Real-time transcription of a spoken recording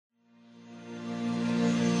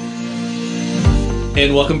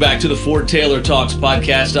And welcome back to the Ford Taylor Talks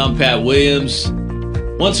podcast. I'm Pat Williams.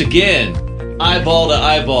 Once again, eyeball to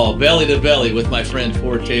eyeball, belly to belly with my friend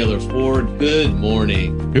Ford Taylor. Ford, good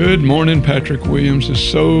morning. Good morning, Patrick Williams. It's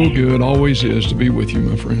so good, always is, to be with you,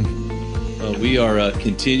 my friend. We are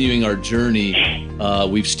continuing our journey.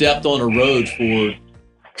 We've stepped on a road, Ford,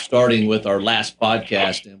 starting with our last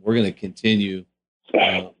podcast, and we're going to continue.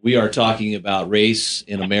 We are talking about race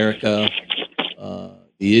in America,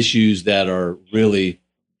 the issues that are really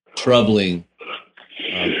troubling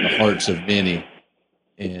the hearts of many.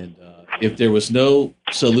 And if there was no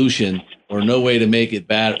solution or no way to make it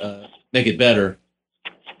better,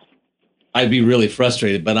 I'd be really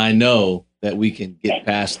frustrated. But I know that we can get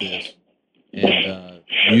past this. And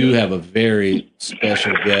you have a very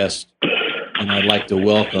special guest, and I'd like to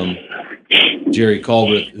welcome Jerry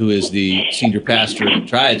Culbreth, who is the senior pastor at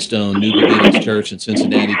Triadstone New Beginnings Church in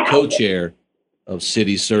Cincinnati, co-chair of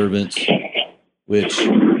City Servants, which,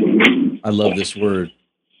 I love this word,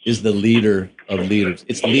 is the leader of leaders.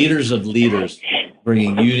 It's leaders of leaders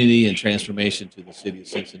bringing unity and transformation to the city of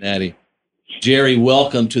Cincinnati. Jerry,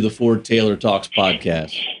 welcome to the Ford Taylor Talks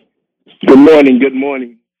podcast. Good morning. Good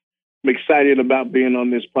morning. I'm excited about being on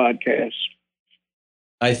this podcast.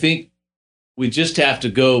 I think we just have to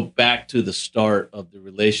go back to the start of the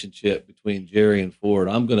relationship between Jerry and Ford.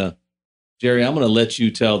 Jerry, I'm going to let you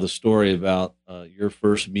tell the story about your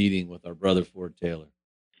first meeting with our brother Ford Taylor.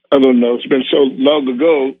 I don't know. It's been so long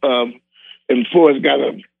ago, and Ford's got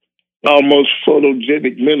a almost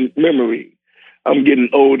photogenic memory. I'm getting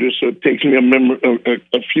older, so it takes me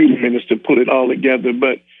a few minutes to put it all together.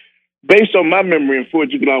 But based on my memory, and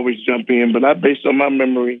Ford, you can always jump in, but based on my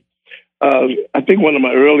memory, I think one of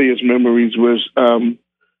my earliest memories was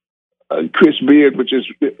Chris Beard, which is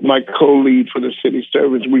my co-lead for the City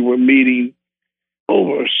Servants. We were meeting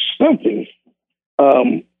over something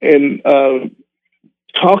and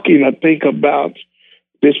talking, I think, about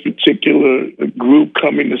this particular group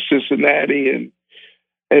coming to Cincinnati.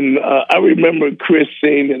 And I remember Chris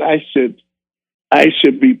saying that I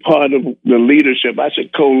should be part of the leadership. I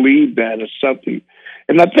should co-lead that or something.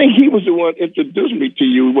 And I think he was the one introduced me to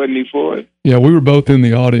you, wasn't he, Ford? Yeah, we were both in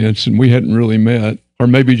the audience, and we hadn't really met, or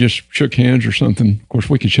maybe just shook hands or something. Of course,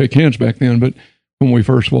 we could shake hands back then, but when we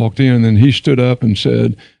first walked in, then he stood up and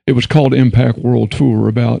said, it was called Impact World Tour,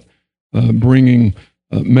 about bringing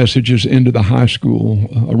messages into the high school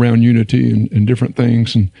around unity and different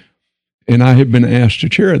things. And I had been asked to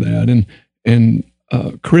chair that. And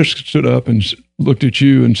Chris stood up and looked at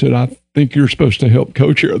you and said, I think you're supposed to help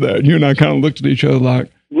co-chair that. And you and I kind of looked at each other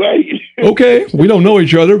like, right. Okay, we don't know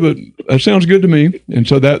each other, but that sounds good to me. And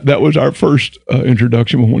so that was our first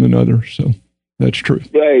introduction with one another. So that's true.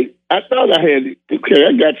 Right. I thought I had, okay,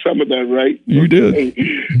 I got some of that right. You did.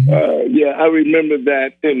 Yeah, I remember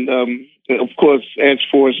that. And of course, as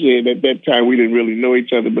Ford said, at that time, we didn't really know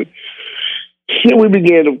each other. But then we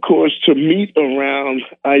began, of course, to meet around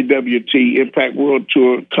IWT, Impact World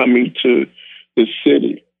Tour, coming to the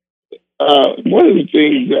city. One of the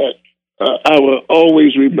things that I will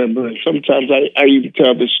always remember, and sometimes I even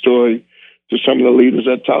tell this story to some of the leaders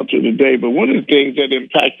I talked to today, but one of the things that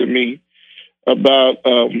impacted me about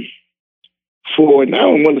Ford, and I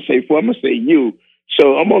don't want to say Ford, I'm going to say you.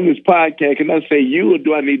 So I'm on this podcast, can I say you or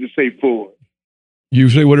do I need to say Ford? You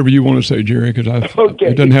say whatever you want to say, Jerry, because okay.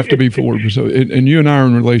 It doesn't have to be Ford. So, and you and I are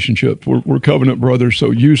in a relationship. We're covenant brothers,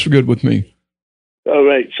 so you's good with me. All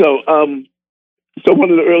right. So one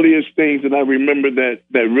of the earliest things that I remember that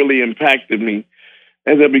really impacted me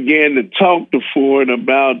as I began to talk to Ford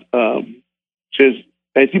about just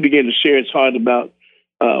as he began to share his heart about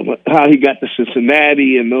how he got to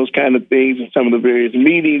Cincinnati and those kind of things and some of the various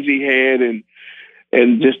meetings he had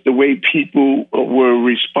and just the way people were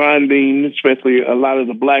responding, especially a lot of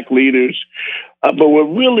the Black leaders. But what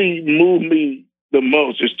really moved me the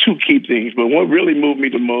most, there's two key things, but what really moved me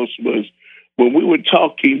the most was when we were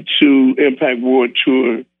talking to Impact World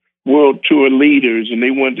Tour leaders, and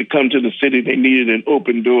they wanted to come to the city, they needed an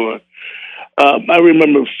open door. I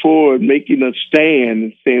remember Ford making a stand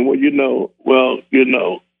and saying,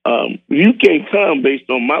 you can't come based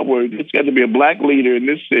on my word. It's got to be a Black leader in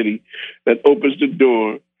this city that opens the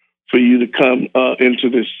door for you to come into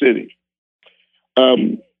this city.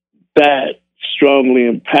 That strongly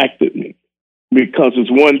impacted me because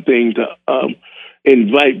it's one thing to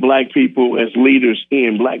invite Black people as leaders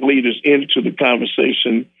Black leaders into the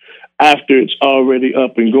conversation after it's already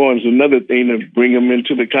up and going. It's another thing to bring them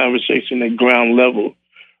into the conversation at ground level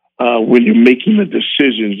when you're making the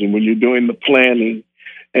decisions and when you're doing the planning.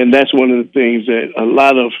 And that's one of the things that a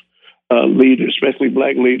lot of leaders, especially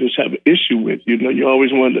Black leaders, have an issue with. You know, you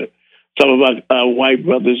always wonder, some of our white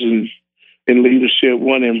brothers and in leadership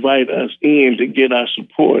want to invite us in to get our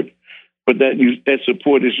support, but that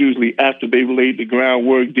support is usually after they've laid the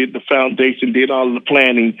groundwork, did the foundation, did all of the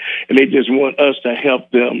planning, and they just want us to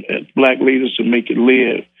help them as Black leaders to make it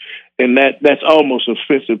live. And that's almost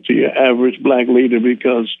offensive to your average Black leader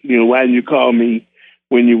because, why didn't you call me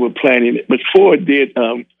when you were planning it? But Ford did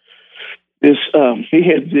this. He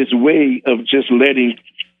had this way of just letting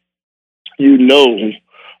you know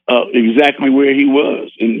exactly where he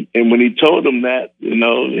was. And when he told them that,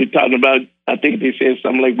 he talked about, I think they said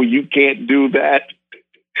something like, well, you can't do that.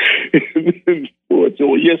 Ford said,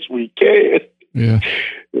 well, yes, we can. Yeah.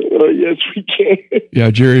 Yes, we can. Yeah,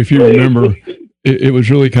 Jerry, if you remember, it was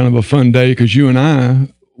really kind of a fun day because you and I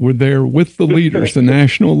were there with the leaders, the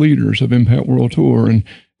national leaders of Impact World Tour. And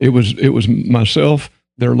it was myself,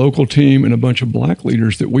 their local team, and a bunch of Black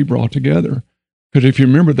leaders that we brought together. Because if you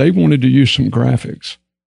remember, they wanted to use some graphics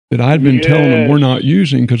that I'd been telling them we're not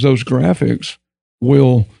using because those graphics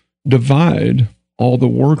will divide all the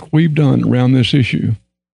work we've done around this issue,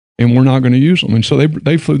 and we're not going to use them. And so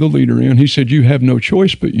they flew the leader in. He said, you have no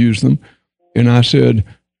choice but use them. And I said,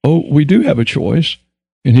 oh, we do have a choice.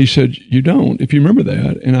 And he said, you don't, if you remember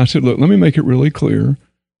that. And I said, look, let me make it really clear,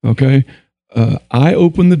 okay? I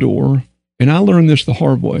opened the door, and I learned this the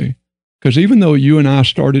hard way, because even though you and I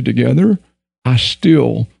started together, I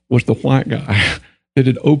still was the white guy that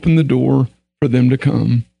had opened the door for them to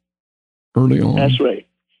come early on. That's right.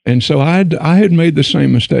 And so I had made the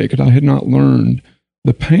same mistake, and I had not learned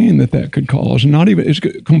the pain that could cause. And it's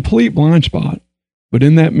a complete blind spot. But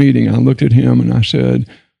in that meeting, I looked at him and I said,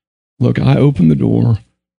 look, I opened the door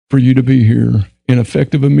for you to be here, and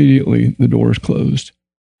effective immediately, the door is closed.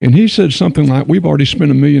 And he said something like, we've already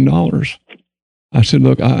spent $1 million. I said,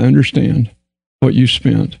 look, I understand what you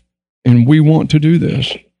spent, and we want to do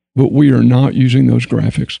this, but we are not using those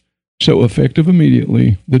graphics. So effective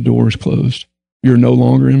immediately, the door is closed. You're no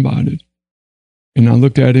longer invited. And I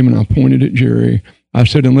looked at him and I pointed at Jerry. I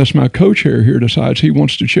said, unless my co-chair here decides he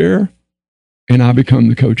wants to chair, and I become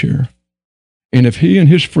the co-chair. And if he and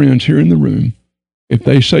his friends here in the room, if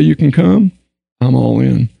they say you can come, I'm all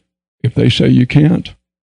in. If they say you can't,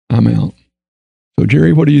 I'm out. So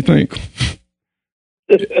Jerry, what do you think?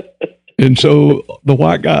 And so the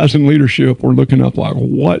white guys in leadership were looking up like,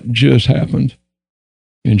 what just happened?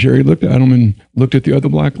 And Jerry looked at them and looked at the other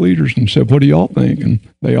Black leaders and said, what do y'all think? And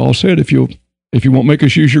they all said, if you won't make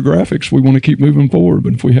us use your graphics, we want to keep moving forward.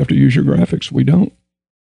 But if we have to use your graphics, we don't.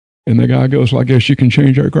 And the guy goes, well, I guess you can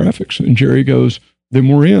change our graphics. And Jerry goes, then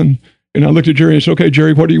we're in. And I looked at Jerry and said, okay,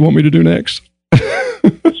 Jerry, what do you want me to do next?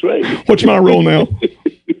 That's right. What's my role now?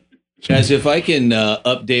 Guys, if I can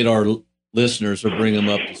update our listeners or bring them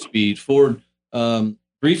up to speed, Ford,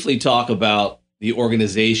 briefly talk about the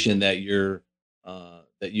organization that you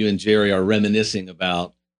and Jerry are reminiscing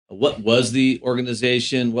about. What was the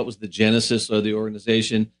organization? What was the genesis of the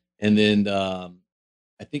organization? And then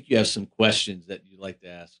I think you have some questions that you'd like to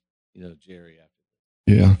ask, Jerry.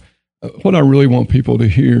 Yeah. What I really want people to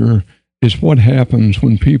hear is what happens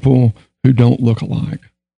when people who don't look alike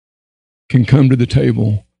can come to the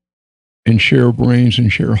table and share brains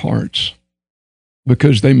and share hearts,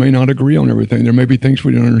 because they may not agree on everything. There may be things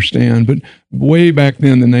we don't understand, but way back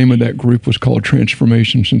then, the name of that group was called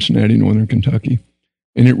Transformation Cincinnati, Northern Kentucky.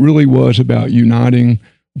 And it really was about uniting,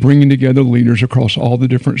 bringing together leaders across all the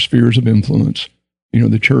different spheres of influence,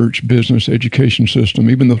 the church, business, education system,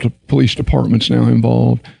 even the police department's now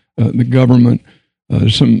involved, the government,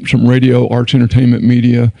 some radio, arts, entertainment,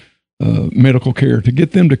 media, medical care, to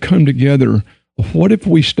get them to come together. What if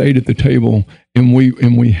we stayed at the table and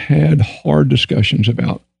we had hard discussions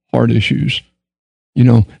about hard issues,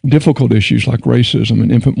 difficult issues like racism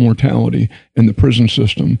and infant mortality and the prison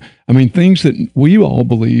system? I mean, things that we all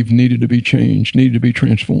believe needed to be changed, needed to be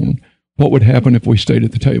transformed. What would happen if we stayed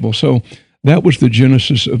at the table? So that was the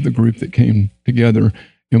genesis of the group that came together.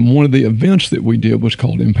 And one of the events that we did was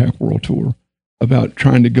called Impact World Tour, about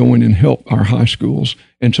trying to go in and help our high schools.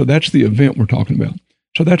 And so that's the event we're talking about.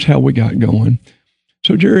 So that's how we got going.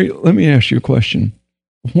 So Jerry, let me ask you a question.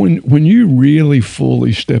 When you really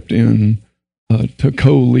fully stepped in to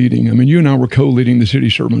co-leading, I mean, you and I were co-leading the city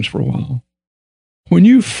sermons for a while. When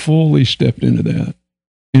you fully stepped into that,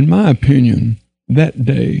 in my opinion, that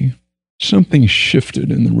day, something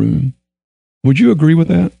shifted in the room. Would you agree with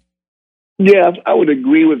that? Yeah, I would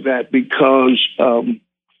agree with that because,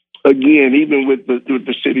 again, even with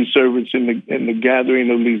the city servants and the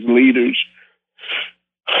gathering of these leaders,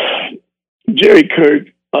 Jerry Kirk,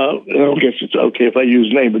 I don't guess it's okay if I use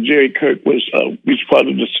his name, but Jerry Kirk was part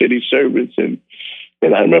of the city servants. And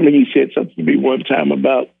I remember he said something to me one time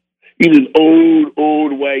about, he's an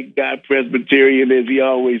old white guy, Presbyterian, as he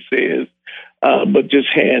always says. but just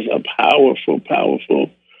has a powerful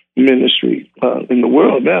ministry in the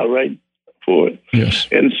world now, right? For it. Yes.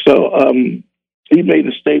 And so he made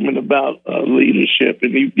a statement about leadership,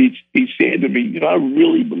 and he said to me, I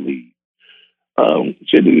really believe.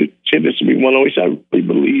 Said this to me one always. I really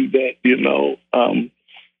believe that if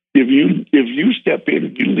you step in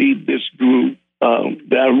and you lead this group,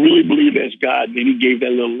 that I really believe that's God. And he gave that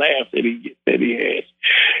little laugh that he has,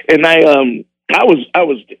 and I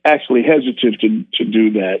was actually hesitant to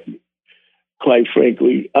do that. Quite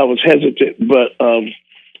frankly, I was hesitant, but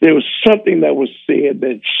there was something that was said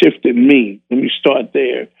that shifted me. Let me start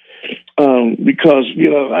there. Because,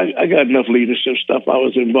 I got enough leadership stuff I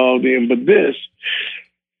was involved in, but this,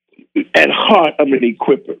 at heart, I'm an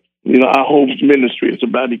equipper. Our whole ministry is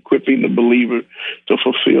about equipping the believer to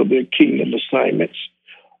fulfill their kingdom assignments.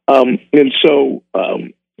 And so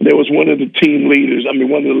there was one of the team leaders,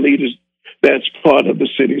 one of the leaders that's part of the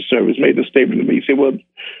city service, made a statement to me. He said, well,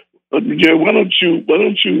 Jerry, why don't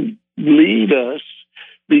you lead us?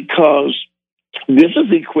 Because this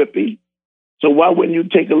is equipping. So why wouldn't you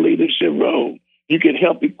take a leadership role? You can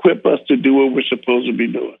help equip us to do what we're supposed to be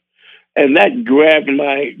doing. And that grabbed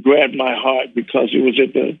my heart, because it was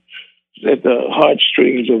at the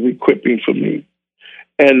heartstrings of equipping for me.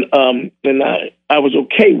 And I was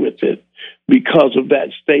okay with it because of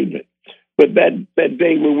that statement. But that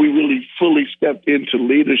day when we really fully stepped into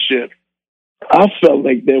leadership, I felt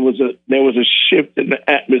like there was a shift in the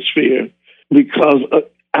atmosphere, because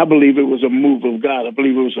I believe it was a move of God. I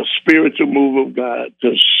believe it was a spiritual move of God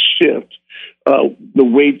to shift the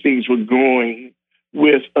way things were going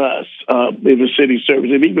with us in the city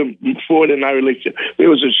service. And even before in our relationship, there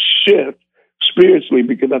was a shift spiritually,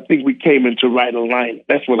 because I think we came into right alignment.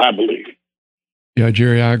 That's what I believe. Yeah,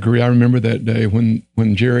 Jerry, I agree. I remember that day when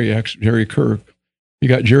Jerry Kirk, you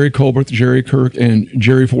got Jerry Colbert, Jerry Kirk, and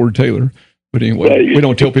Jerry Ford Taylor. But anyway, we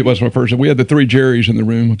don't tell people that's my person. We had the three Jerrys in the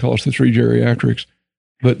room. We call us the three geriatrics.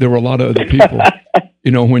 But there were a lot of other people.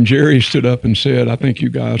 When Jerry stood up and said, I think you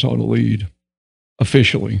guys ought to lead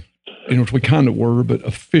officially, which we kind of were, but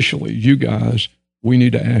officially, you guys, we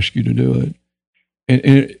need to ask you to do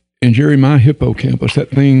it. And Jerry, my hippocampus,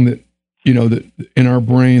 that thing that, that in our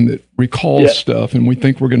brain that recalls stuff and we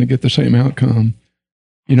think we're going to get the same outcome.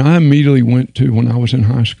 I immediately went to when I was in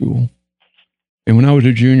high school. And when I was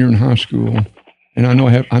a junior in high school, and I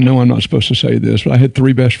know I'm not supposed to say this, but I had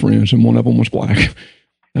three best friends, and one of them was black.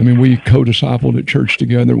 We co-discipled at church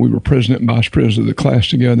together. We were president and vice president of the class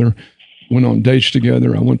together, went on dates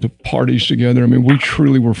together. I went to parties together. We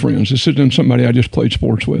truly were friends. This isn't somebody I just played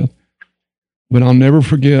sports with. But I'll never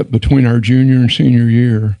forget, between our junior and senior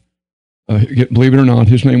year, believe it or not,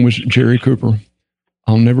 his name was Jerry Cooper.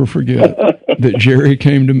 I'll never forget that Jerry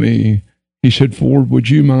came to me. He said, Ford, would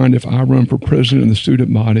you mind if I run for president of the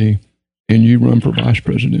student body and you run for vice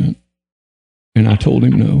president? And I told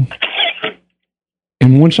him no.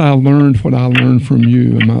 And once I learned what I learned from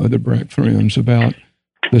you and my other black friends about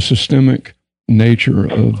the systemic nature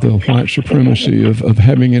of the white supremacy of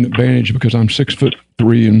having an advantage because I'm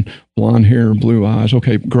 6'3" and blonde hair, blue eyes.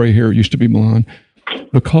 Okay, gray hair used to be blonde.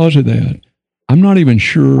 Because of that, I'm not even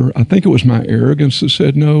sure. I think it was my arrogance that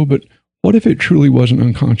said no, but what if it truly was an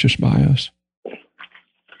unconscious bias?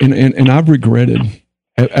 And I've regretted,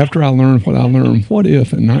 after I learned what I learned, what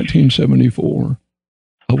if in 1974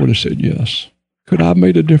 I would have said yes? Could I have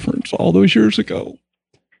made a difference all those years ago?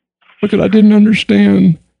 Because I didn't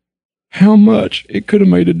understand how much it could have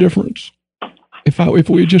made a difference if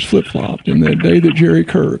we had just flip-flopped. And that day that Jerry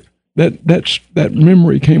Kirk, that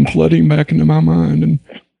memory came flooding back into my mind, and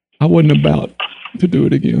I wasn't about to do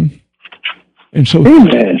it again. And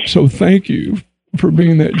so thank you for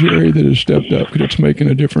being that Jerry that has stepped up, because it's making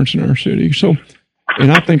a difference in our city. So,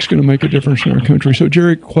 and I think it's going to make a difference in our country. So,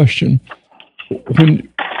 Jerry, question: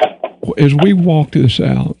 as we walk this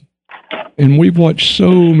out, and we've watched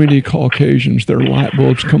so many Caucasians, their light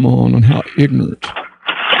bulbs come on how ignorant,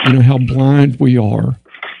 how blind we are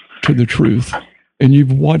to the truth. And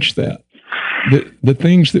you've watched that. The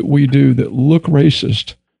things that we do that look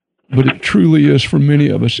racist, but it truly is, for many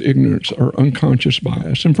of us, ignorance or unconscious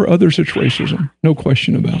bias. And for others, it's racism. No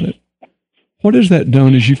question about it. What has that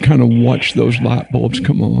done as you've kind of watched those light bulbs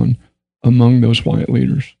come on among those white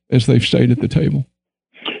leaders as they've stayed at the table?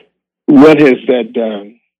 What has that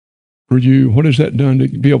done? For you, what has that done to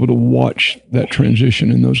be able to watch that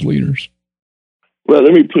transition in those leaders? Well,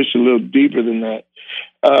 let me push a little deeper than that.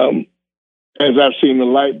 As I've seen the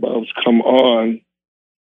light bulbs come on,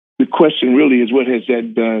 the question really is, what has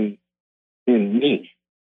that done in me?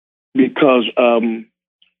 Because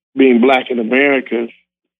being black in America,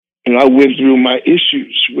 I went through my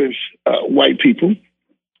issues with white people.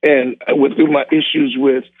 And with my issues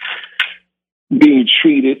with being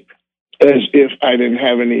treated as if I didn't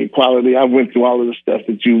have any equality, I went through all of the stuff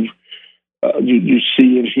that you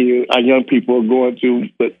see and hear our young people are going through,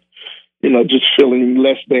 but just feeling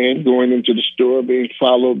less than, going into the store, being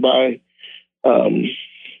followed by, the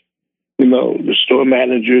store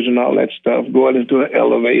managers and all that stuff, going into an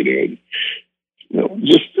elevator, and,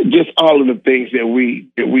 just all of the things that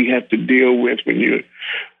we have to deal with when you're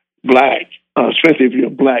Black, especially if you're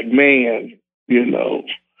a Black man, and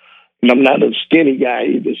I'm not a skinny guy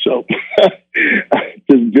either, so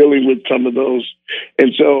just dealing with some of those.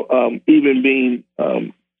 And so even being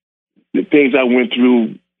the things I went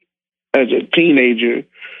through as a teenager,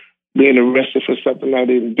 being arrested for something I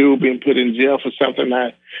didn't do, being put in jail for something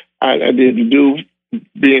I didn't do,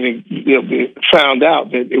 being found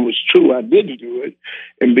out that it was true I didn't do it,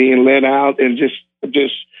 and being let out, and just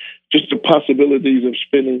the possibilities of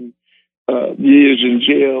spending years in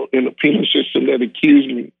jail in a penal system that accused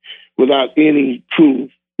me without any proof.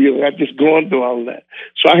 I've just gone through all of that.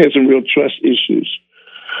 So I had some real trust issues.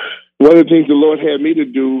 One of the things the Lord had me to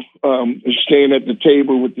do is staying at the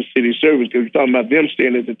table with the city servants, because we're talking about them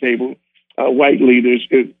staying at the table, white leaders.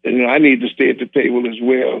 I need to stay at the table as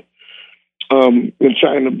well, and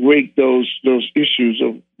trying to break those issues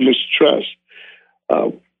of mistrust.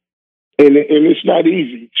 And it's not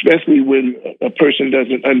easy, especially when a person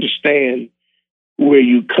doesn't understand where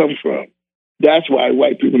you come from. That's why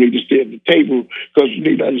white people need to stay at the table, because you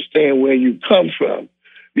need to understand where you come from.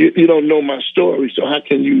 You don't know my story, so how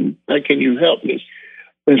can you help me?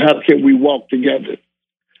 And how can we walk together?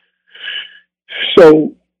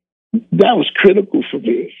 So that was critical for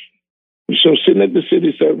me. So sitting at the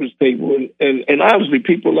city service table, and obviously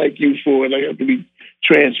people like you, and I have to be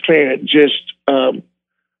transparent, just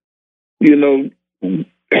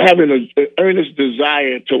having an earnest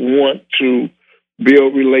desire to want to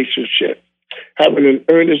build relationship, having an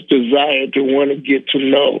earnest desire to want to get to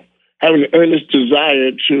know, having an earnest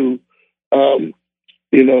desire to,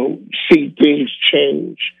 see things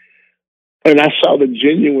change. And I saw the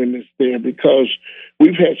genuineness there, because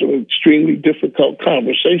we've had some extremely difficult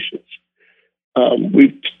conversations.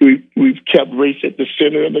 We've kept race at the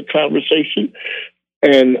center of the conversation,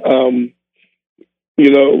 and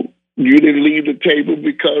you didn't leave the table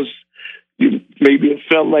because maybe it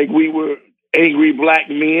felt like we were angry Black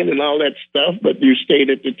men and all that stuff, but you stayed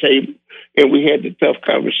at the table and we had the tough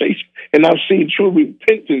conversation. And I've seen true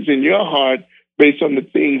repentance in your heart based on the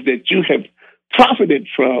things that you have profited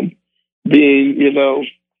from, being,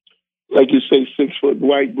 like you say, 6 foot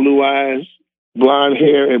white, blue eyes, blonde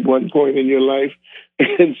hair at one point in your life.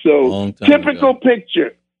 And so typical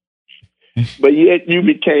picture, but yet you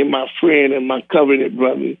became my friend and my covenant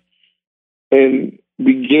brother, and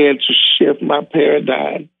began to shift my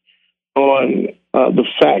paradigm on the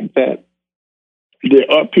fact that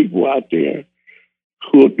there are people out there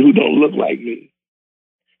who don't look like me,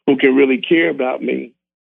 who can really care about me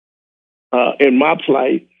and my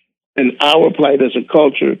plight and our plight as a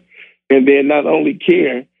culture, and they not only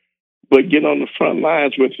care, but get on the front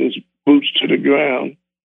lines with his boots to the ground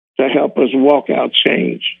to help us walk out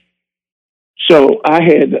change. So I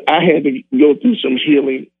had to go through some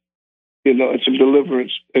healing, and some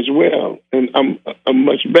deliverance as well. And I'm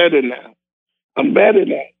much better now. I'm better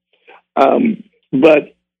now.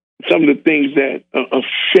 But some of the things that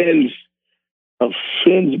offends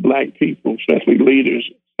Black people, especially leaders,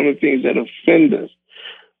 some of the things that offend us,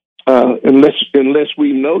 unless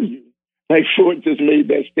we know you. Like Ford just made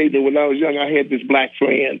that statement when I was young. I had this Black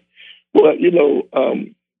friend. Well,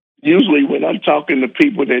 usually when I'm talking to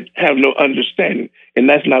people that have no understanding, and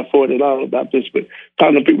that's not Ford at all about this, but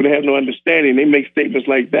talking to people that have no understanding, they make statements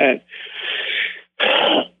like that.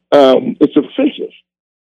 It's offensive.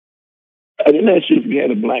 I didn't ask you if you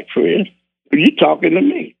had a Black friend. Are you talking to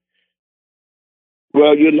me?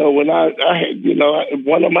 Well, when I had,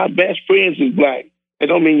 one of my best friends is Black. That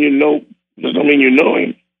don't mean you know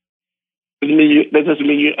him. That doesn't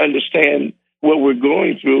mean you understand what we're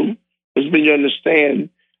going through. It doesn't mean you understand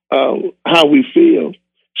how we feel.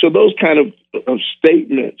 So those kind of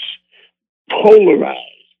statements polarize.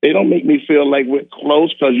 They don't make me feel like we're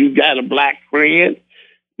close because you got a Black friend,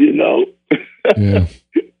 Yeah.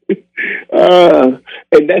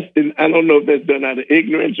 And I don't know if that's done out of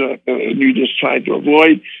ignorance or you just trying to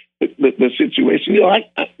avoid the situation.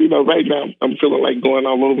 Right now I'm feeling like going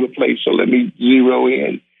all over the place. So let me zero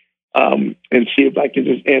in and see if I can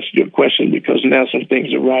just answer your question, because now some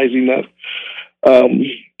things are rising up.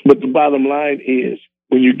 But the bottom line is,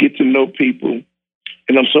 when you get to know people,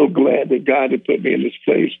 and I'm so glad that God had put me in this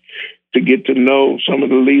place to get to know some of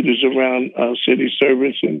the leaders around city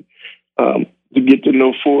servants and to get to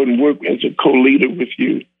know Ford and work as a co-leader with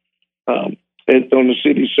you on the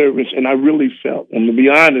city service. And I really felt, and to be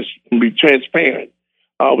honest and be transparent,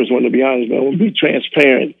 I always want to be honest, but I want to be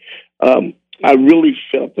transparent. I really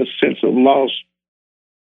felt a sense of loss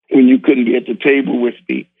when you couldn't be at the table with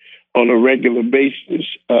me on a regular basis,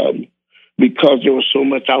 because there was so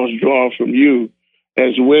much I was drawing from you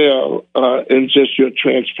as well, and just your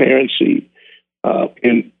transparency.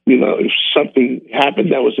 And, if something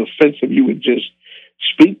happened that was offensive, you would just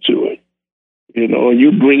speak to it, and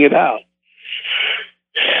you bring it out.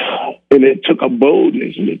 And it took a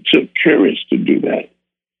boldness and it took courage to do that.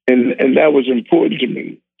 And that was important to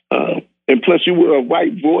me. And plus, you were a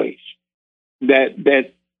white voice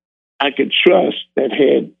that I could trust, that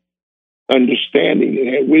had understanding and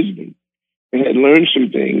had wisdom and had learned some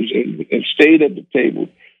things and stayed at the table.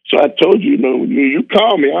 So I told you, you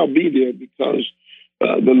call me, I'll be there, because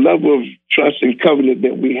the level of trust and covenant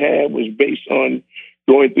that we had was based on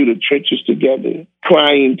going through the trenches together,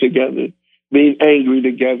 crying together, being angry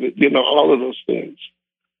together, all of those things.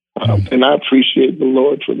 And I appreciate the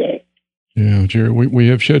Lord for that. Yeah, Jerry, we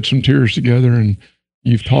have shed some tears together, and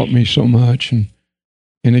you've taught me so much. And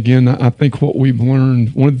again, I think what we've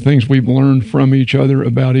learned, one of the things we've learned from each other,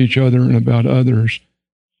 and about others,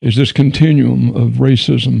 is this continuum of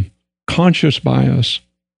racism, conscious bias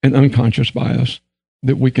and unconscious bias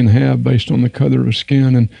that we can have based on the color of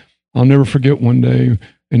skin. And I'll never forget one day,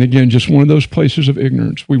 and again, just one of those places of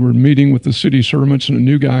ignorance. We were meeting with the city servants, and a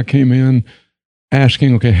new guy came in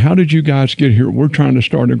asking, okay, how did you guys get here? We're trying to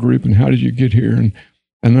start a group, and how did you get here? And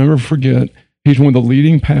I'll never forget, he's one of the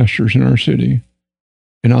leading pastors in our city.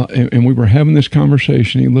 And we were having this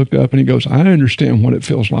conversation. He looked up and he goes, I understand what it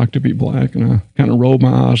feels like to be black. And I kind of rolled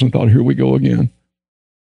my eyes and thought, here we go again.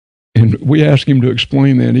 And we asked him to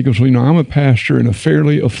explain that. He goes, well, I'm a pastor in a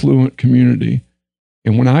fairly affluent community.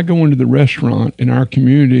 And when I go into the restaurant in our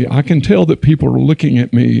community, I can tell that people are looking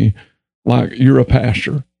at me like, you're a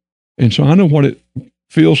pastor. And so I know what it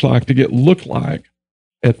feels like to get looked like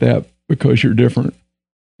at that because you're different.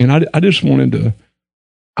 And I just wanted to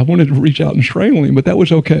reach out and strangle him, but that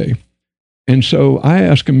was okay. And so I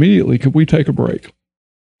asked immediately, could we take a break?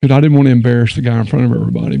 Because I didn't want to embarrass the guy in front of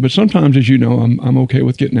everybody. But sometimes, as you know, I'm okay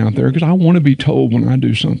with getting out there because I want to be told when I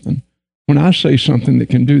do something. When I say something that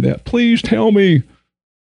can do that, please tell me.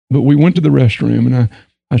 But we went to the restroom, and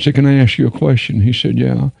I said, can I ask you a question? He said,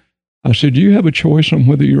 yeah. I said, do you have a choice on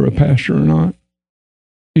whether you're a pastor or not?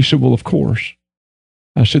 He said, well, of course.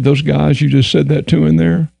 I said, those guys you just said that to in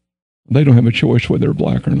there, they don't have a choice whether they're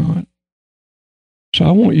black or not. So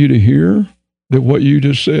I want you to hear that what you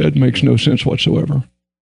just said makes no sense whatsoever.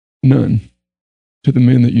 None. To the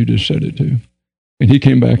men that you just said it to. And he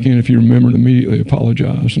came back in, if you remember, and immediately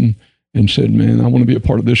apologized and said, man, I want to be a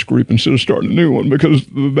part of this group instead of starting a new one because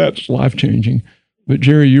that's life-changing. But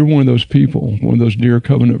Jerry, you're one of those people, one of those dear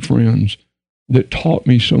covenant friends that taught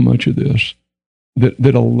me so much of this,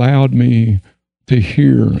 that allowed me to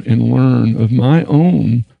hear and learn of my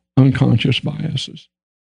own unconscious biases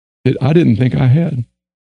that I didn't think I had,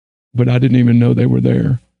 but I didn't even know they were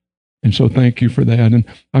there. And so thank you for that. And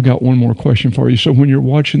I got one more question for you. So when you're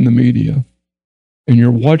watching the media and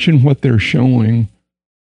you're watching what they're showing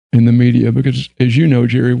in the media, because as you know,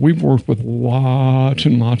 Jerry, we've worked with lots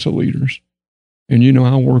and lots of leaders. And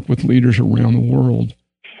I work with leaders around the world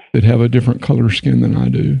that have a different color skin than I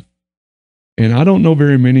do. And I don't know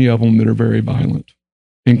very many of them that are very violent,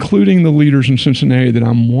 including the leaders in Cincinnati that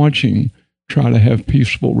I'm watching try to have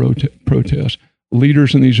peaceful protests.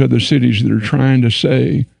 Leaders in these other cities that are trying to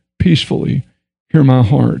say peacefully, hear my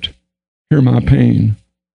heart, hear my pain.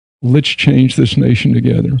 Let's change this nation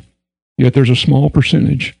together. Yet there's a small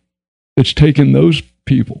percentage that's taken those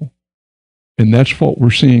people, and that's what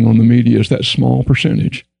we're seeing on the media is that small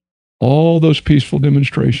percentage. All those peaceful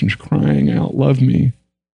demonstrations crying out, love me,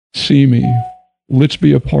 see me, let's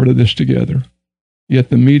be a part of this together. Yet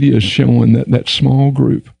the media is showing that small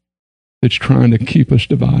group that's trying to keep us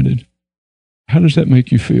divided. How does that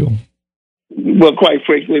make you feel? Well, quite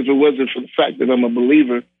frankly, if it wasn't for the fact that I'm a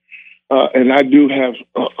believer and I do have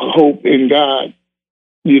a hope in God,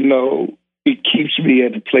 it keeps me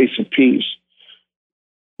at a place of peace.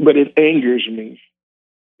 But it angers me.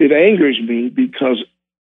 It angers me because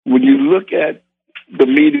when you look at the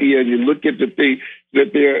media and you look at the things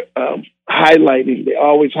that they're highlighting, they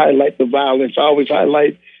always highlight the violence, always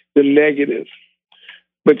highlight the negative.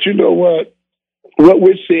 But you know what? What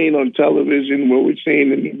we're seeing on television, what we're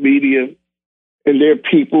seeing in the media, and there are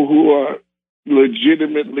people who are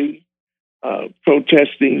legitimately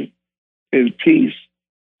protesting in peace.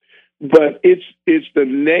 But it's the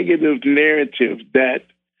negative narrative that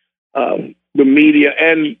the media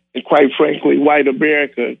and and quite frankly, white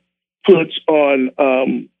America puts on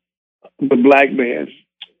the black man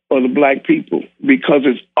or the black people, because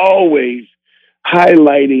it's always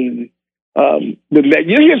highlighting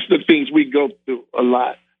here's the things we go through a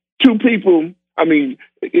lot. Two people, and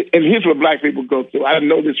here's what black people go through. I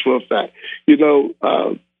know this for a fact.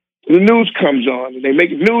 The news comes on and they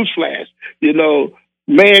make a news flash.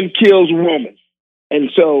 Man kills woman.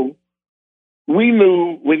 And so we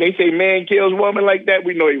knew when they say man kills woman like that,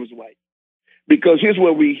 we know he was white. Because here's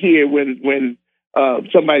what we hear when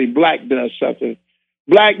somebody black does something.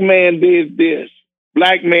 Black man did this.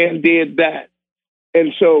 Black man did that.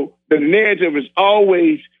 And so the narrative is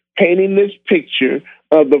always painting this picture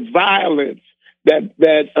of the violence and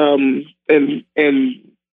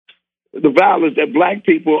the violence that black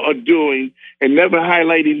people are doing, and never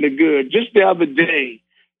highlighting the good. Just the other day,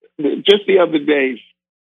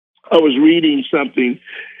 I was reading something,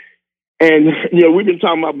 and we've been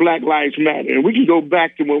talking about Black Lives Matter, and we can go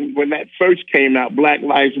back to when that first came out, Black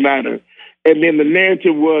Lives Matter, and then the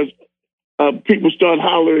narrative was people start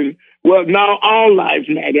hollering, well, now all lives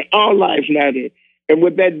matter, all lives matter. And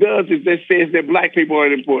what that does is that says that black people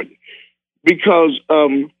are important, because,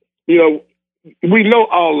 we know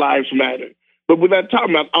all lives matter, but we're not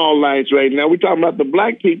talking about all lives right now. We're talking about the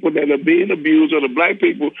black people that are being abused, or the black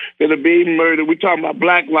people that are being murdered. We're talking about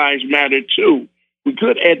Black Lives Matter too. We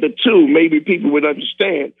could add the two, maybe people would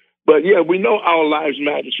understand. But yeah, we know all lives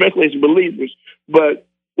matter, especially as believers. But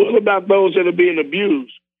what about those that are being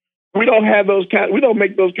abused? We don't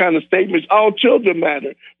make those kind of statements. All children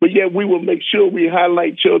matter, but yet we will make sure we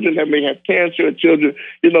highlight children that may have cancer, or children,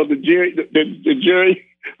 the Jerry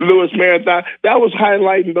Lewis Marathon, that was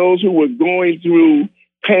highlighting those who were going through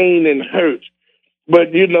pain and hurt.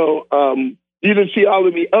 But, you didn't see all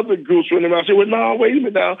of the other groups running around saying, well, no, wait a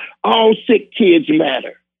minute now, all sick kids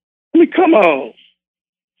matter. Come on.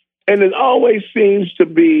 And it always seems to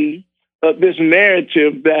be this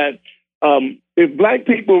narrative that if black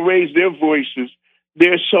people raise their voices,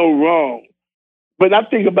 they're so wrong. But I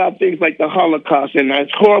think about things like the Holocaust, and as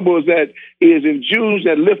horrible as that is, and Jews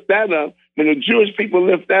that lift that up, when the Jewish people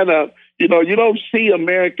lift that up, you don't see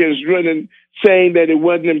Americans running saying that it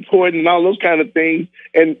wasn't important and all those kind of things.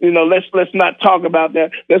 And, let's not talk about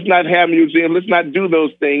that. Let's not have museums. Let's not do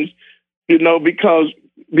those things, because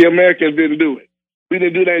the Americans didn't do it. We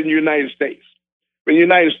didn't do that in the United States. In the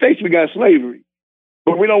United States, we got slavery.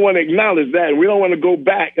 But we don't want to acknowledge that. We don't want to go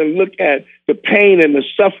back and look at the pain and the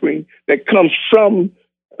suffering that comes from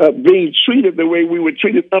being treated the way we were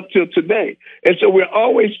treated up till today. And so we're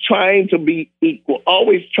always trying to be equal,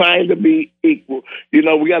 always trying to be equal. We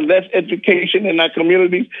got less education in our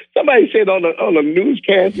communities. Somebody said on a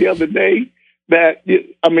newscast the other day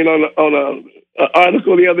on an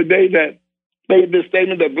article the other day that made this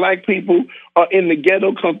statement that black people are in the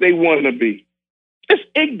ghetto because they want to be. It's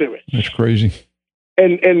ignorant. That's crazy.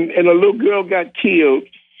 And a little girl got killed.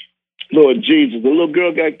 Lord Jesus, a little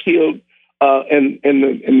girl got killed. And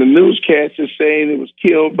the newscast is saying it was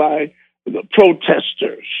killed by the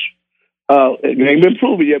protesters. It ain't been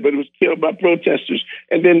proven yet, but it was killed by protesters.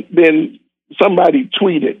 And then somebody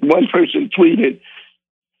tweeted, one person tweeted,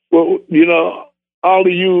 well, all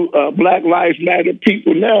of you Black Lives Matter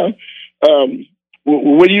people now,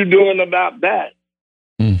 what are you doing about that?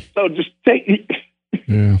 So just take...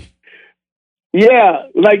 Yeah. Yeah,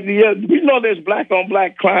 we know there's black on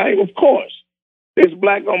black crime, of course. There's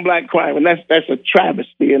black on black crime, and that's a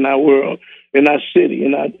travesty in our world, in our city,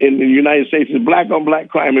 in the United States. It's black on black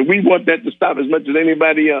crime, and we want that to stop as much as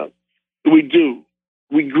anybody else. We do.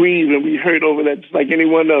 We grieve and we hurt over that just like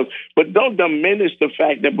anyone else. But don't diminish the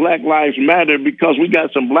fact that Black Lives Matter because we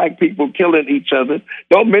got some black people killing each other.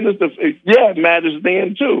 Don't diminish it matters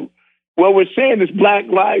then too. What we're saying is Black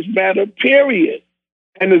Lives Matter, period.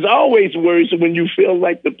 And there's always worse when you feel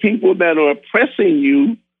like the people that are oppressing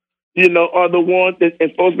you, are the ones that are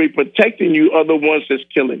supposed to be protecting you, are the ones that's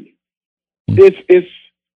killing you.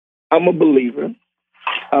 I'm a believer.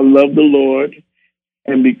 I love the Lord.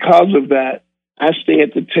 And because of that, I stay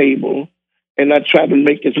at the table and I try to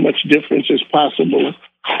make as much difference as possible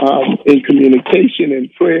in communication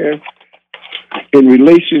and prayer, in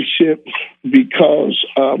relationship, because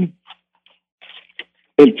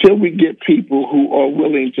until we get people who are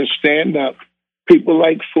willing to stand up, people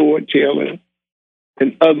like Ford Taylor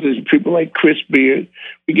and others, people like Chris Beard,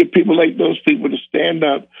 we get people like those people to stand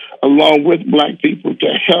up along with black people to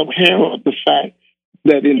help herald the fact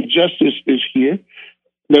that injustice is here,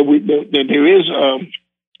 that there is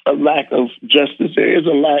a lack of justice, there is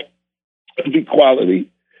a lack of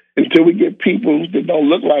equality, until we get people that don't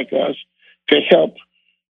look like us to help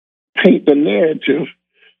paint the narrative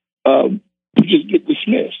you just get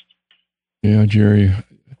dismissed. Yeah, Jerry,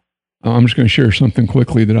 I'm just going to share something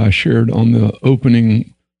quickly that I shared on the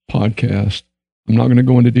opening podcast. I'm not going to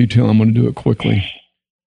go into detail. I'm going to do it quickly.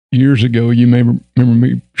 Years ago, you may remember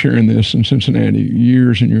me sharing this in Cincinnati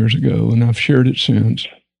years and years ago, and I've shared it since,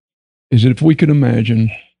 is that if we could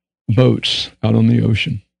imagine boats out on the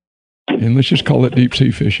ocean, and let's just call it deep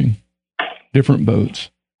sea fishing, different boats,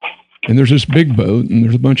 and there's this big boat, and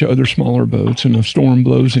there's a bunch of other smaller boats, and a storm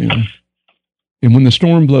blows in. And when the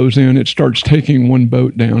storm blows in, it starts taking one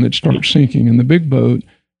boat down, it starts sinking, and the big boat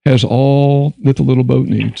has all that the little boat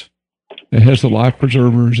needs. It has the life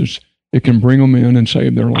preservers. It can bring them in and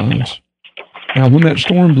save their lives. Now, when that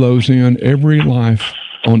storm blows in, every life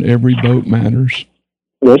on every boat matters.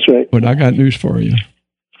 That's right. But I got news for you.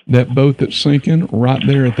 That boat that's sinking right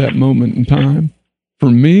there at that moment in time, for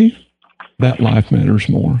me, that life matters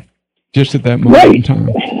more. Just at that moment in time.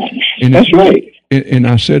 And that's right. And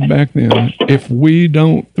I said back then, if we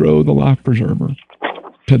don't throw the life preserver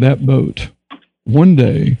to that boat, one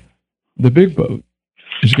day the big boat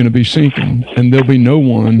is going to be sinking, and there'll be no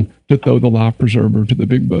one to throw the life preserver to the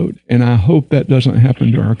big boat. And I hope that doesn't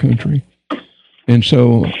happen to our country. And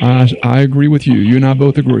so I agree with you. You and I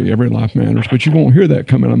both agree every life matters, but you won't hear that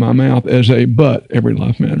coming out of my mouth as a but every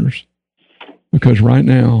life matters. Because right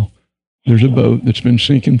now, there's a boat that's been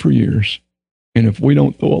sinking for years. And if we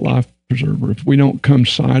don't throw a life preserver, if we don't come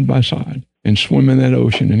side by side and swim in that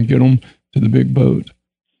ocean and get them to the big boat,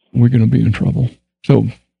 we're going to be in trouble. So,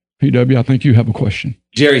 PW, I think you have a question.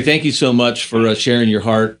 Jerry, thank you so much for sharing your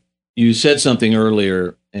heart. You said something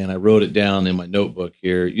earlier, and I wrote it down in my notebook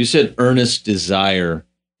here. You said earnest desire.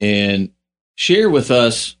 And share with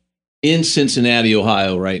us in Cincinnati,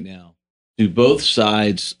 Ohio right now, do both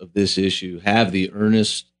sides of this issue have the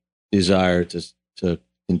earnest desire to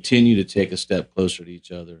continue to take a step closer to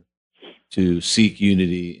each other, to seek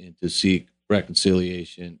unity and to seek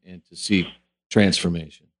reconciliation and to seek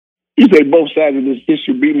transformation? You say both sides of this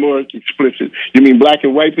issue, be more explicit. You mean black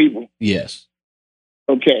and white people? Yes.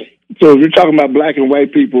 Okay. So if you're talking about black and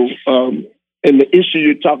white people, and the issue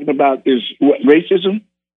you're talking about is what, racism?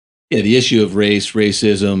 Yeah, the issue of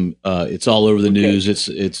racism, it's all over the news.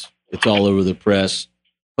 It's all over the press.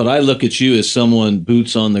 But I look at you as someone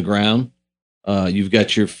boots on the ground. You've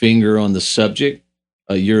got your finger on the subject.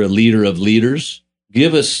 You're a leader of leaders.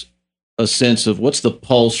 Give us a sense of what's the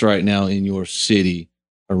pulse right now in your city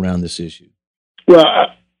around this issue. Well,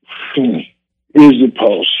 here's the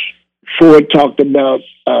pulse. Ford talked about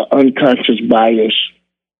unconscious bias.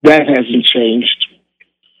 That hasn't changed.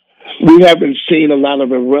 We haven't seen a lot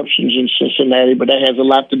of eruptions in Cincinnati, but that has a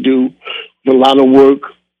lot to do with a lot of work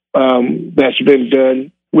that's been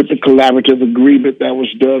done with the collaborative agreement that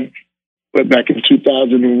was done back in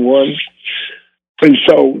 2001. And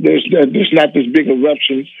so there's not this big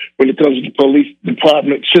eruption when it comes to the police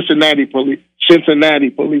department, Cincinnati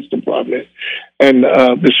Police Department, and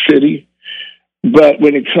the city. But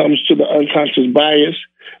when it comes to the unconscious bias,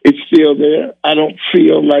 it's still there. I don't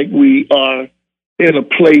feel like we are in a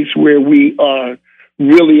place where we are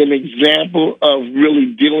really an example of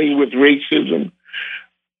really dealing with racism.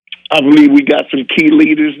 I believe we got some key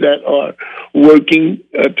leaders that are working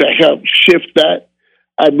to help shift that.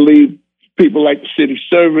 I believe people like the city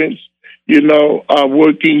servants, are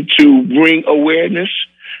working to bring awareness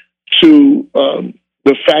to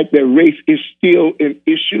the fact that race is still an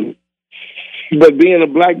issue. But being a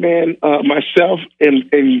black man myself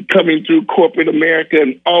and coming through corporate America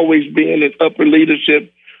and always being in upper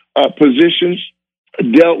leadership positions,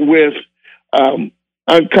 dealt with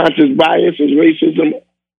unconscious bias and racism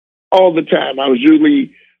all the time. I was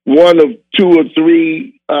usually one of two or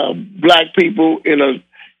three black people in an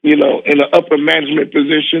upper management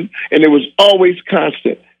position, and it was always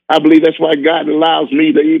constant. I believe that's why God allows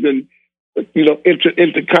me to even, enter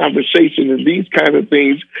into conversation and these kind of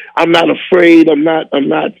things. I'm not afraid.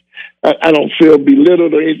 I don't feel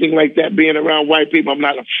belittled or anything like that being around white people. I'm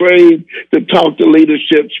not afraid to talk to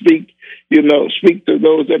leadership, speak to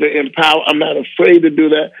those that are in power. I'm not afraid to do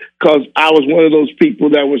that because I was one of those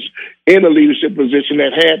people that was in a leadership position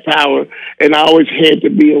that had power, and I always had to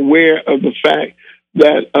be aware of the fact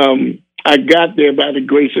that I got there by the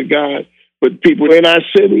grace of God. But people in our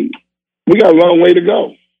city, we got a long way to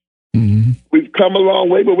go. Mm-hmm. We've come a long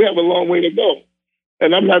way, but we have a long way to go.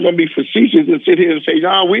 And I'm not going to be facetious and sit here and say,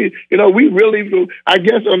 no, we really do. I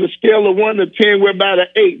guess on the scale of 1 to 10, we're about an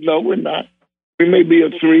 8. No, we're not. We may be a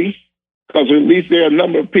 3 because at least there are a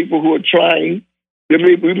number of people who are trying.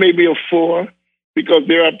 We may be a 4 because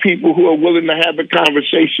there are people who are willing to have a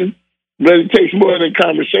conversation. But it takes more than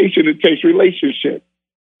conversation. It takes relationship.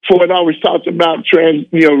 Ford always talks about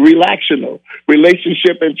relational,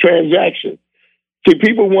 relationship and transaction. See,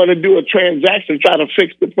 people want to do a transaction, try to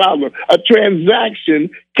fix the problem. A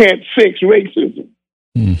transaction can't fix racism.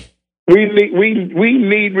 We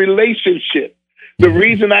need relationship. The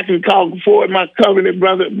reason I can call Ford my covenant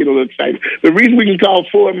brother, get a little excited. The reason we can call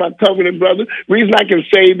Ford my covenant brother, reason I can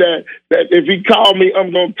say that if he called me,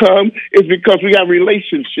 I'm going to come, is because we got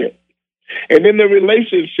relationship. And in the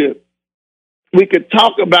relationship, we could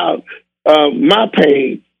talk about my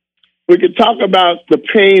pain. We could talk about the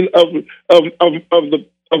pain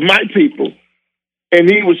of my people. And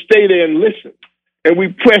he would stay there and listen. And we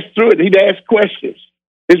pressed through it. He'd ask questions.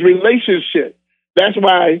 His relationship. That's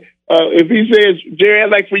why if he says, Jerry,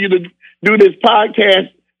 I'd like for you to do this podcast,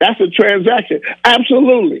 that's a transaction.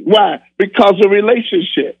 Absolutely. Why? Because of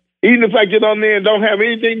relationship. Even if I get on there and don't have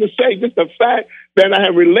anything to say, just the fact that I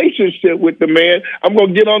have a relationship with the man, I'm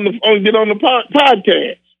going to get on the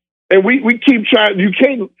podcast. And we keep trying.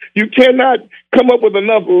 You cannot come up with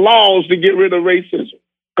enough laws to get rid of racism.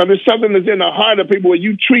 Because it's something that's in the heart of people where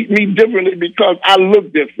you treat me differently because I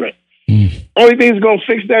look different. Only thing that's going to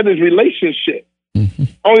fix that is relationship.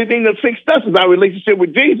 Only thing that fixed us is our relationship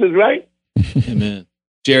with Jesus, right? Amen.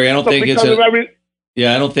 Jerry, I don't think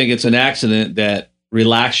it's an accident that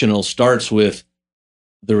relational starts with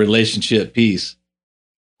the relationship piece,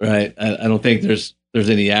 right? I don't think there's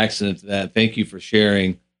any accident to that. Thank you for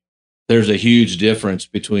sharing. There's a huge difference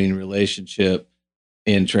between relationship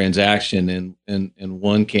and transaction, and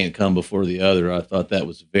one can't come before the other. I thought that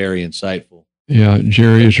was very insightful. Yeah,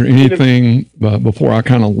 Jerry, is there anything, before I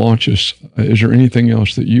kind of launch us, is there anything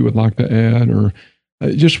else that you would like to add? Or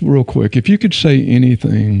just real quick, if you could say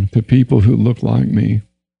anything to people who look like me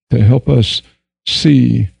to help us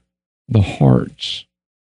see the hearts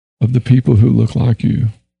of the people who look like you,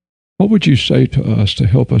 what would you say to us to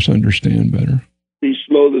help us understand better? Be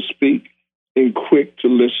slow to speak and quick to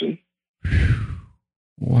listen.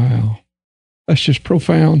 Wow. That's just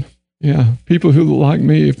profound. Yeah. People who look like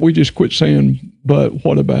me, if we just quit saying, but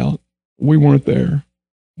what about? We weren't there.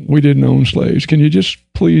 We didn't own slaves. Can you just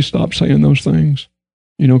please stop saying those things?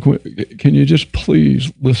 Can you just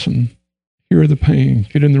please listen? Hear the pain,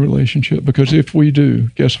 get in the relationship. Because if we do,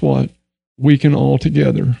 guess what? We can all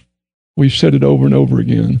together. We've said it over and over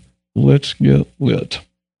again. Let's get lit.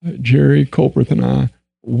 Jerry Colpreth and I,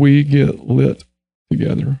 we get lit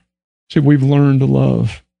together. See, we've learned to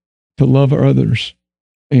love others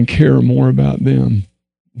and care more about them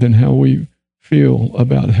than how we feel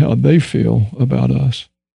about how they feel about us.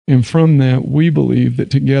 And from that, we believe that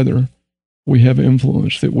together we have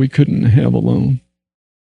influence that we couldn't have alone.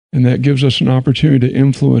 And that gives us an opportunity to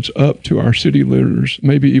influence up to our city leaders,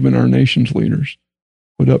 maybe even our nation's leaders,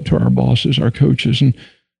 but up to our bosses, our coaches, and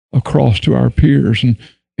across to our peers, and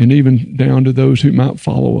even down to those who might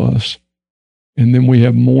follow us. And then we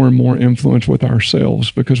have more and more influence with ourselves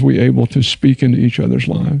because we're able to speak into each other's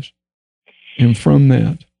lives. And from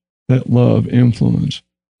that love, influence,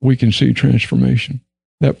 we can see transformation.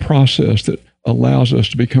 That process that allows us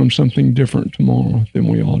to become something different tomorrow than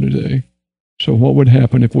we are today. So what would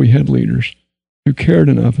happen if we had leaders who cared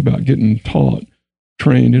enough about getting taught,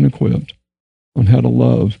 trained, and equipped on how to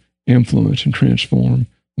love, influence, and transform?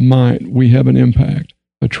 Might we have an impact,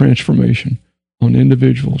 a transformation on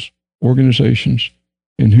individuals, organizations,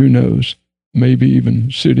 and who knows, maybe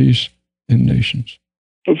even cities and nations.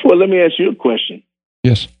 Before, let me ask you a question.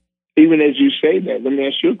 Yes. Even as you say that, let me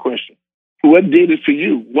ask you a question. What did it for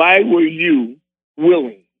you? Why were you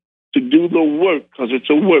willing to do the work, because it's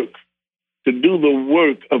a work, to do the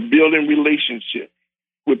work of building relationship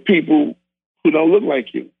with people who don't look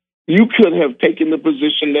like you? You could have taken the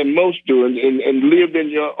position that most do and lived in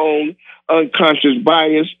your own unconscious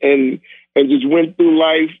bias and just went through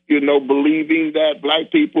life, believing that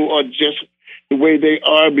black people are just the way they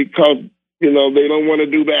are because, they don't want to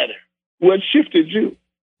do better. What shifted you?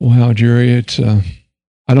 Wow, Jerry, it's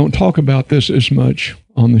I don't talk about this as much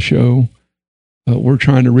on the show. We're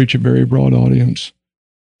trying to reach a very broad audience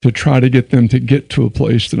to try to get them to get to a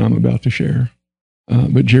place that I'm about to share.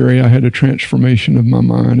 But Jerry, I had a transformation of my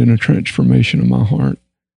mind and a transformation of my heart.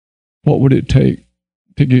 What would it take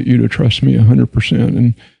to get you to trust me 100%?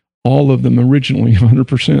 And all of them originally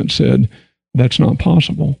 100% said, that's not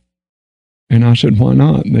possible. And I said, why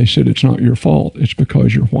not? And they said, it's not your fault. It's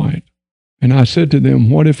because you're white. And I said to them,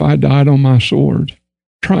 what if I died on my sword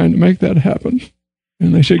trying to make that happen?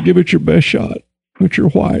 And they said, give it your best shot, but you're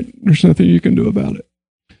white. There's nothing you can do about it.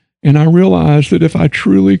 And I realized that if I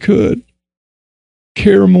truly could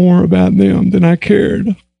care more about them than I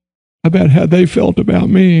cared about how they felt about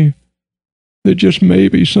me, that just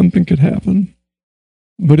maybe something could happen.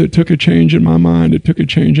 But it took a change in my mind. It took a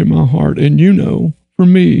change in my heart. And for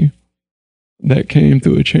me, that came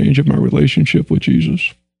through a change of my relationship with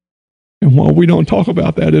Jesus. And while we don't talk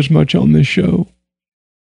about that as much on this show,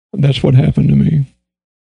 that's what happened to me.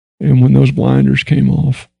 And when those blinders came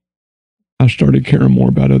off, I started caring more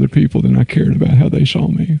about other people than I cared about how they saw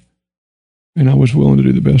me. And I was willing to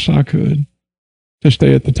do the best I could to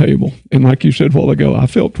stay at the table. And like you said a while ago, I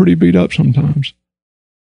felt pretty beat up sometimes.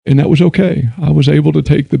 And that was okay. I was able to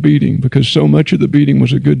take the beating because so much of the beating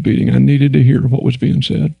was a good beating. I needed to hear what was being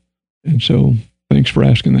said. And so thanks for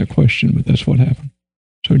asking that question, but that's what happened.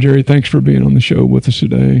 So Jerry, thanks for being on the show with us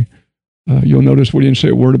today. You'll notice we didn't say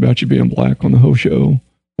a word about you being black on the whole show.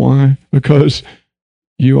 Why? Because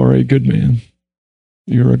you are a good man.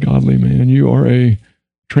 You're a godly man. You are a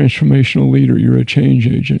transformational leader. You're a change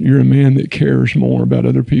agent. You're a man that cares more about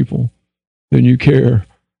other people than you care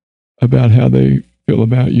about how they feel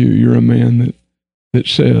about you. You're a man that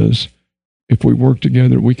says, if we work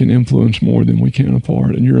together, we can influence more than we can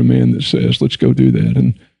apart. And you're a man that says, let's go do that.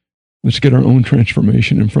 And let's get our own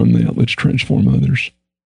transformation. And from that, let's transform others.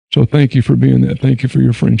 So thank you for being that. Thank you for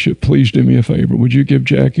your friendship. Please do me a favor. Would you give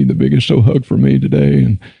Jackie the biggest hug for me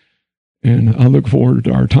today? And I look forward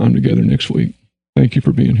to our time together next week. Thank you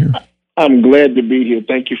for being here. I'm glad to be here.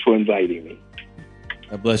 Thank you for inviting me.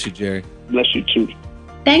 God bless you, Jerry. Bless you too.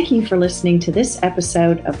 Thank you for listening to this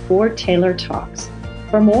episode of Ford Taylor Talks.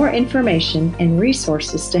 For more information and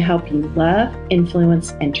resources to help you love,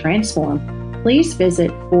 influence, and transform, please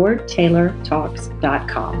visit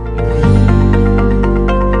FordTaylorTalks.com.